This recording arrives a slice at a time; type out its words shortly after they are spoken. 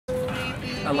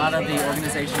a lot of the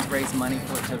organizations raise money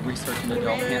to research into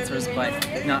adult cancers, but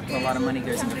not a lot of money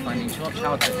goes into funding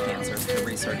childhood cancers to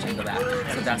research into that.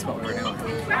 So that's what we're doing.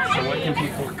 So what can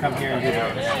people come here and do?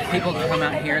 People can come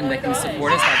out here and they can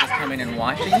support us by just coming and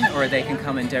watching, or they can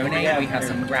come and donate. We have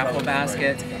some raffle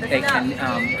baskets. They can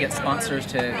get sponsors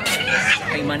to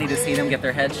pay money to see them get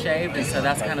their heads shaved, and so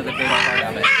that's kind of the big part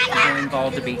of it. We're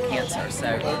involved to beat cancer.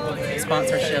 So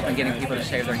sponsorship and getting people to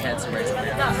shave their heads to raise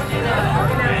awareness.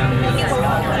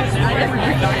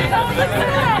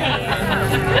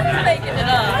 Making it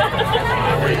up.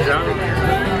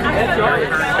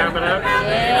 Coming up.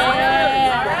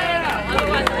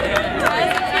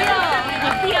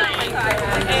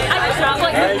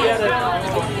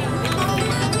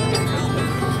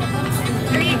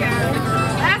 There you go.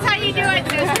 That's how you do it,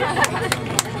 sister.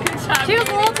 She was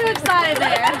a little too excited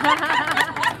there.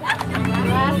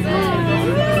 That's it.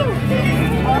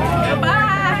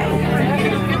 Goodbye.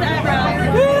 Good eyebrows.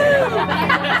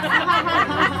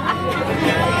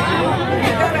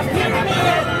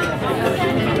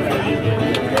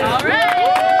 All right.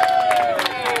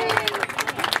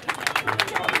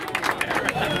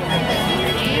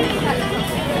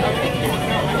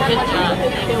 Good job.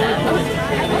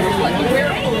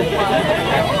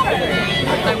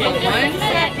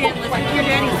 Your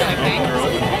daddy's okay.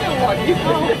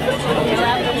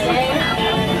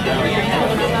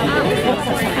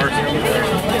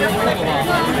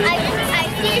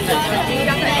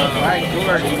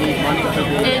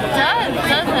 It does,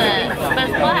 doesn't it? But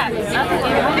it's black.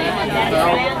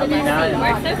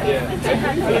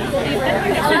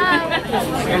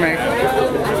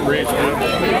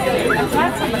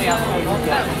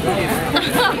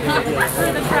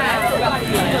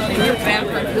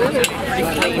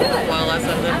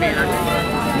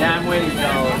 Yeah, I'm waiting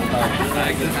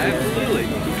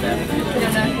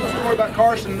More about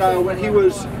Carson. When he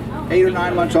was 8 or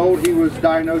 9 months old, he was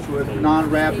diagnosed with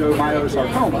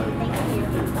non-rhabdomyosarcoma,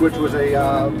 which was a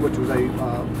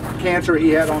cancer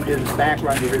he had on his back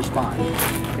right near his spine.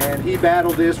 And he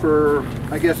battled this for,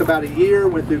 I guess, about a year.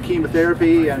 Went through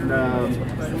chemotherapy and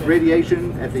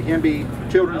radiation at the Hemby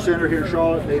Children's Center here in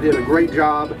Charlotte. They did a great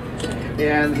job.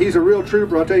 And he's a real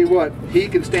trooper. I'll tell you what, he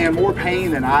can stand more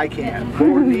pain than I can.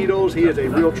 More needles. He is a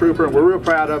real trooper, and we're real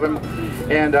proud of him.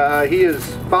 And he is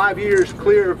 5 years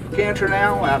clear of cancer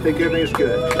now. I think everything's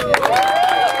good.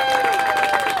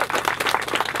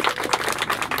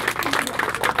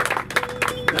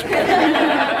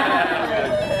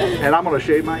 And I'm going to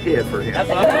shave my head for him.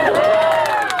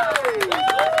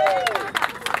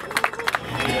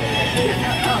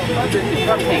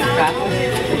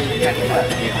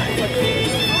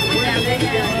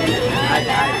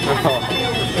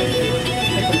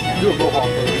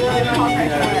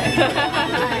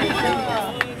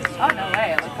 Oh, no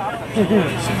way. It looks awesome. Oh,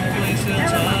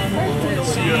 it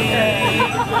looks good.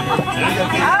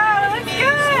 Oh, it's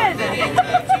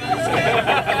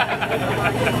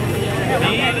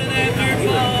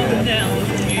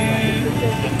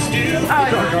cute. Oh,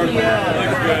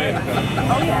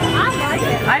 yeah. I like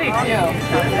it. I do too.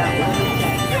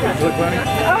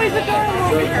 Oh, he's adorable.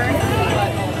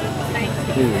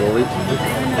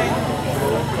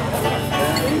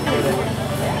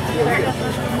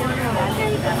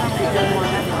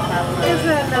 Is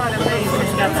that not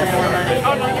amazing? Got some more money.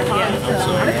 Oh, no, you're fine.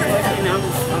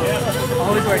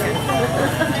 Always working.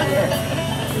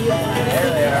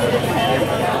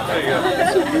 There you go.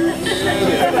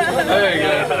 There you go.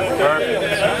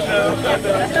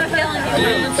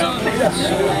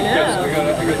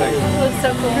 Perfect. Looks so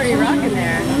cool. Pretty rocking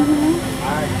there.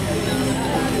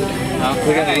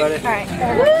 We got to let it. All right.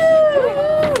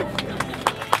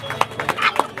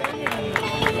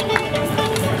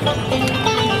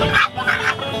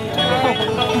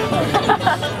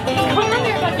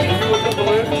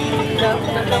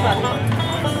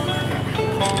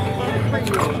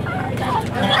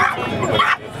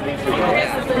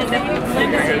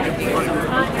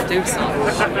 Do something.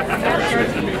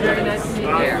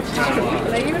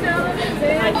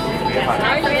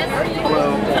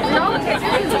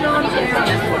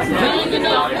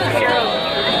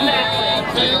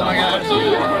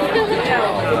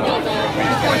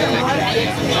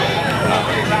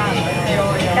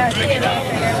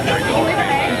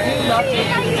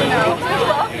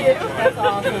 That's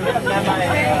awesome.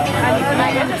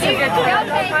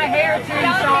 My hair too,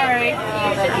 sorry.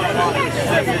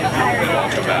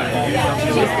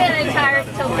 She's been retired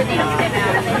till the nails came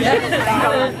out.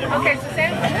 Okay, so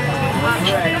Sam.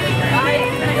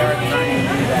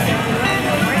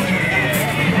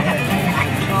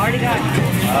 Already got it.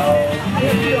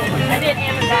 I did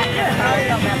Amazon.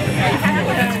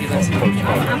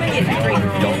 I'm going to get 3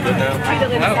 girls. tree that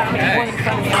lives down Okay. one in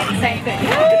front of me, like the same thing.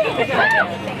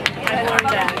 I learned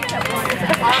that.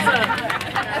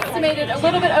 Estimated a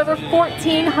little bit over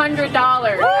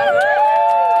 $1,400.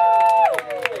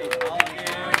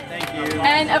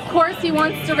 And of course he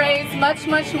wants to raise much,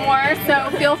 much more, so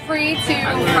feel free to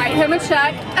write him a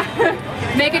check,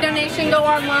 make a donation, go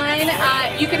online.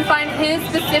 You can find his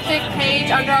specific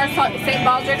page under our St.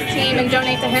 Baldrick team and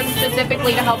donate to him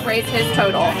specifically to help raise his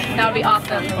total. That would be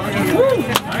awesome.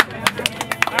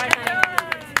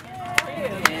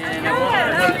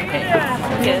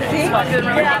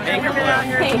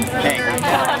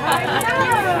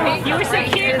 You were so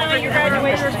cute on your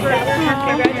graduation.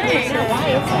 Congratulations.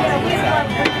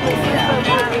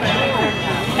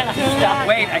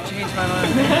 Wait, I changed my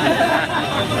mind.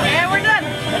 Yeah, we're done.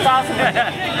 That's awesome. You did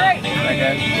great.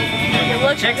 Okay. You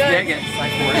look Chicks good. dig it.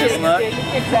 Just look.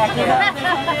 Exactly.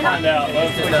 Find out.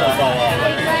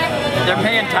 They're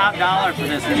paying top dollar for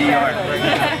this in New York.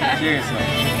 Seriously.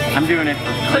 I'm doing it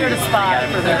for Clear the spot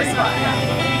for their spot.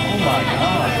 Oh my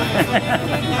god.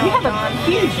 You have a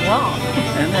huge lump.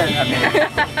 Isn't it? I mean,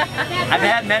 I've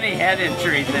had many head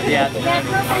injuries that yet. That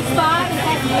purple spot, is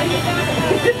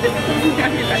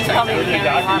that Probably a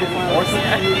lot of clothes.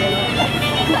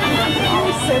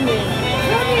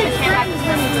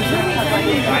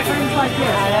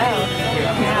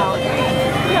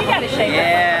 You gotta shake it.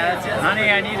 Yeah, that's it. Honey,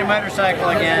 I need a motorcycle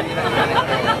again.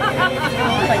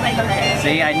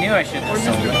 See, I knew I shouldn't have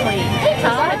sold it.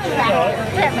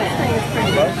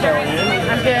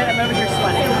 I'm good. I'm over here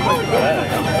sweating.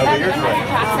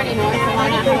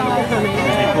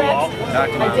 Talk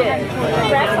to me.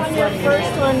 Congrats on your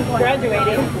first one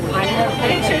graduating.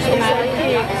 Pictures were so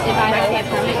cute.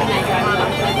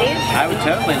 I would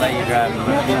totally let you drive a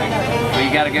motorcycle. But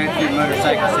you got to go through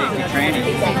motorcycle safety training.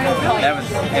 It was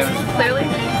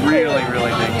really,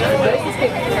 really big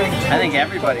time. I think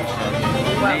everybody should.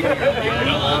 Maybe.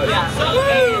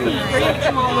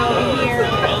 Come on over here.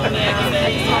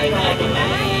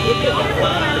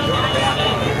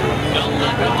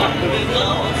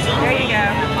 There you go.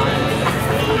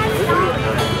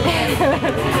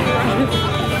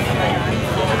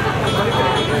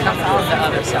 That's on the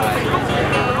other side.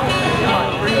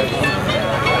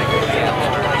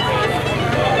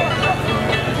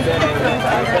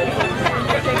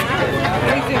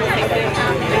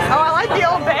 Oh, I like the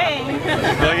old bang. You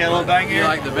get a little bang here? You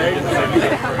like the bang?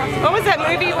 What was that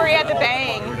movie where he had the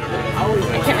bang?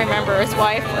 I can't remember. His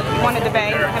wife wanted the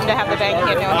bang, him to have the bang.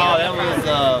 He had no Oh, hair. that was,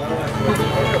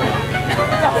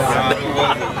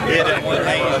 he had that one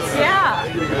hand. Yeah.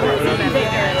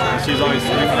 She's always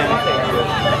screaming.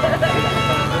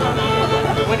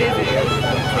 What is it?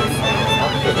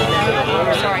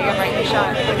 Sorry, you're right in the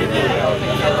shot.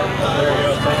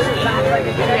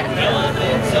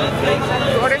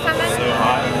 Order something?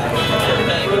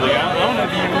 I don't know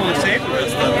if you want to save the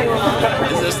rest of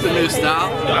it. Is this the new style?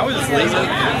 I was just leaving.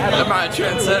 Am I a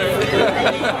trendsetter?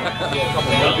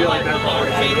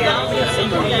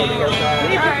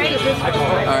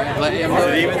 Alright, let him Is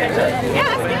it even?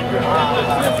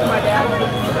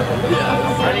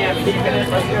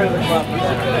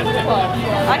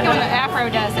 I like it when the afro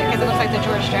does it because it looks like the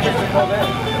George Jefferson.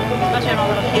 Especially on a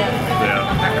little kid.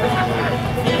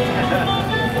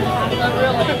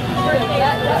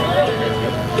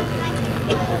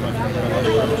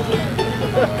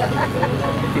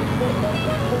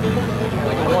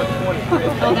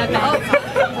 Oh, that bangs.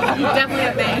 You definitely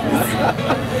have bangs.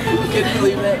 Can you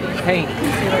believe it? Hey.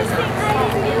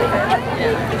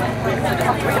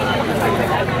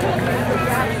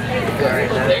 There you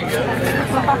go.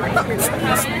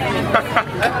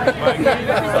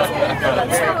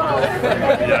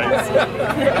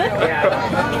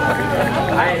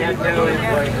 I had no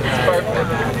influence. It's perfect.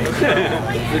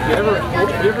 Did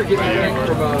you ever get anything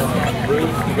from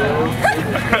Bruce to go?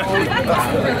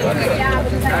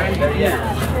 Yeah.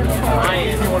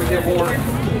 If you want to get more.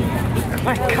 Oh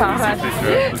my God.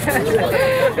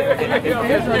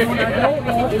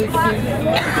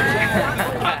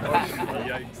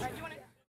 Yikes.